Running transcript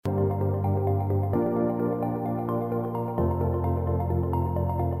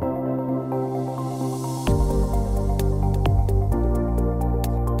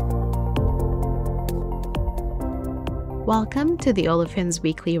Welcome to the Olefins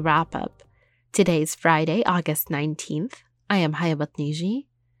Weekly Wrap-Up. Today's Friday, August 19th. I am Hayabat Niji.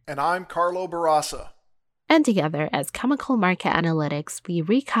 And I'm Carlo Barassa. And together as Chemical Market Analytics, we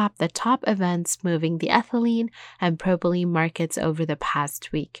recap the top events moving the ethylene and propylene markets over the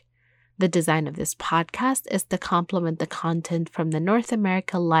past week. The design of this podcast is to complement the content from the North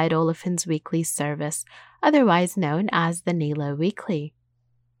America Light Olefins Weekly service, otherwise known as the NALO Weekly.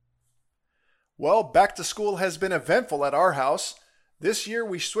 Well, back to school has been eventful at our house. This year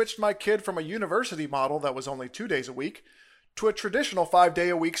we switched my kid from a university model that was only 2 days a week to a traditional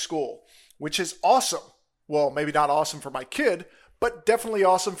 5-day-a-week school, which is awesome. Well, maybe not awesome for my kid, but definitely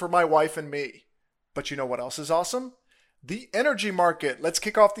awesome for my wife and me. But you know what else is awesome? The energy market. Let's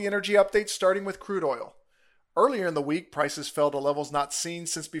kick off the energy update starting with crude oil. Earlier in the week, prices fell to levels not seen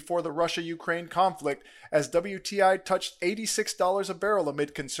since before the Russia-Ukraine conflict as WTI touched $86 a barrel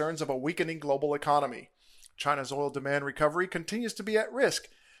amid concerns of a weakening global economy. China's oil demand recovery continues to be at risk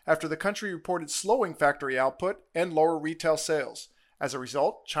after the country reported slowing factory output and lower retail sales. As a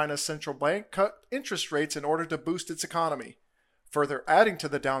result, China's central bank cut interest rates in order to boost its economy. Further adding to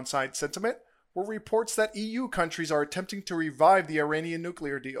the downside sentiment were reports that EU countries are attempting to revive the Iranian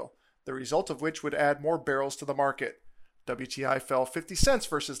nuclear deal, the result of which would add more barrels to the market. WTI fell 50 cents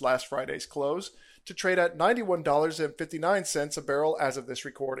versus last Friday's close to trade at $91.59 a barrel as of this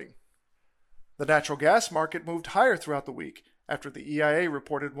recording. The natural gas market moved higher throughout the week after the EIA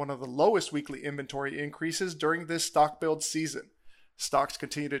reported one of the lowest weekly inventory increases during this stock build season. Stocks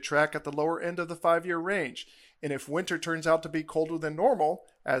continue to track at the lower end of the 5-year range, and if winter turns out to be colder than normal,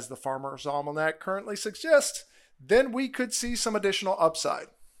 as the Farmer's Almanac currently suggests, then we could see some additional upside.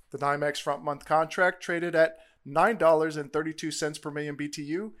 The NYMEX front-month contract traded at $9.32 per million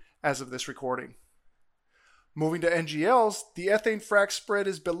BTU as of this recording. Moving to NGLs, the ethane frac spread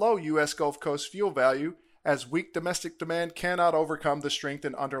is below U.S. Gulf Coast fuel value as weak domestic demand cannot overcome the strength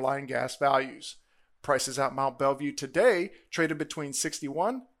in underlying gas values. Prices at Mont Belvieu today traded between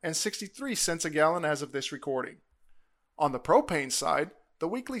 61 and 63 cents a gallon as of this recording. On the propane side, the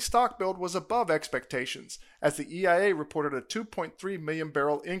weekly stock build was above expectations as the EIA reported a 2.3 million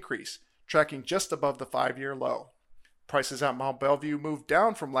barrel increase, tracking just above the 5-year low. Prices at Mont Belvieu moved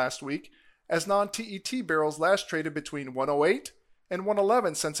down from last week as non-TET barrels last traded between 108 and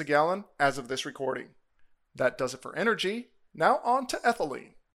 111 cents a gallon as of this recording. That does it for energy. Now on to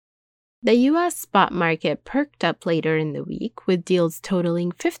ethylene. The U.S. spot market perked up later in the week with deals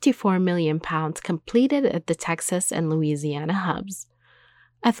totaling £54 million completed at the Texas and Louisiana hubs.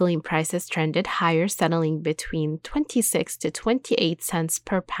 Ethylene prices trended higher, settling between 26 to 28 cents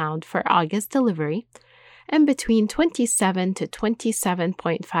per pound for August delivery and between 27 to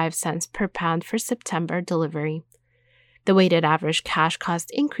 27.5 cents per pound for September delivery. The weighted average cash cost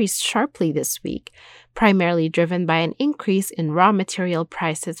increased sharply this week, primarily driven by an increase in raw material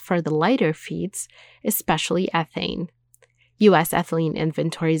prices for the lighter feeds, especially ethane. U.S. ethylene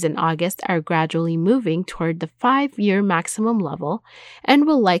inventories in August are gradually moving toward the 5-year maximum level and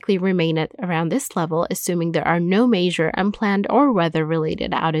will likely remain at around this level assuming there are no major unplanned or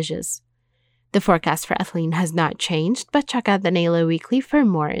weather-related outages. The forecast for ethylene has not changed, but check out the NALO Weekly for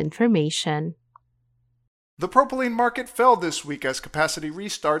more information. The propylene market fell this week as capacity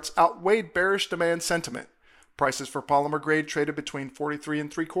restarts outweighed bearish demand sentiment. Prices for polymer grade traded between 43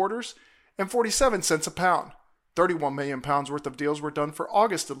 3/4 and 47 cents a pound. 31 million pounds worth of deals were done for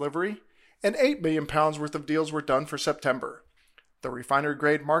August delivery, and 8 million pounds worth of deals were done for September. The refinery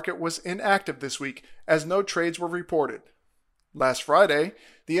grade market was inactive this week as no trades were reported. Last Friday,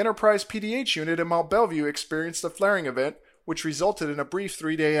 the Enterprise PDH unit in Mont Belvieu experienced a flaring event, which resulted in a brief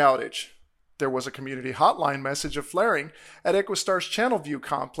 3-day outage. There was a community hotline message of flaring at Equistar's Channelview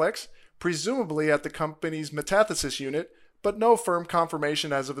complex, presumably at the company's metathesis unit, but no firm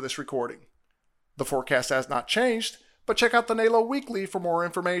confirmation as of this recording. The forecast has not changed, but check out the NALO Weekly for more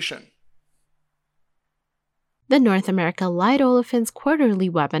information. The North America Light Olefins quarterly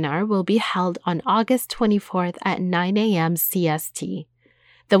webinar will be held on August 24th at 9 a.m. CST.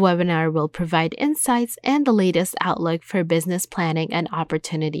 The webinar will provide insights and the latest outlook for business planning and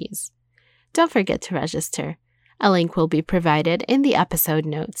opportunities. Don't forget to register. A link will be provided in the episode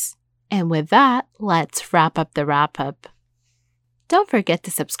notes. And with that, let's wrap up the wrap-up. Don't forget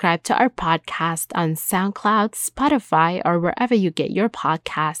to subscribe to our podcast on SoundCloud, Spotify, or wherever you get your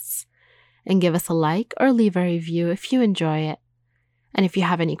podcasts. And give us a like or leave a review if you enjoy it. And if you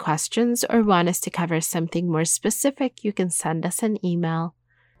have any questions or want us to cover something more specific, you can send us an email.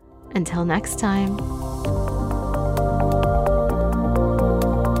 Until next time.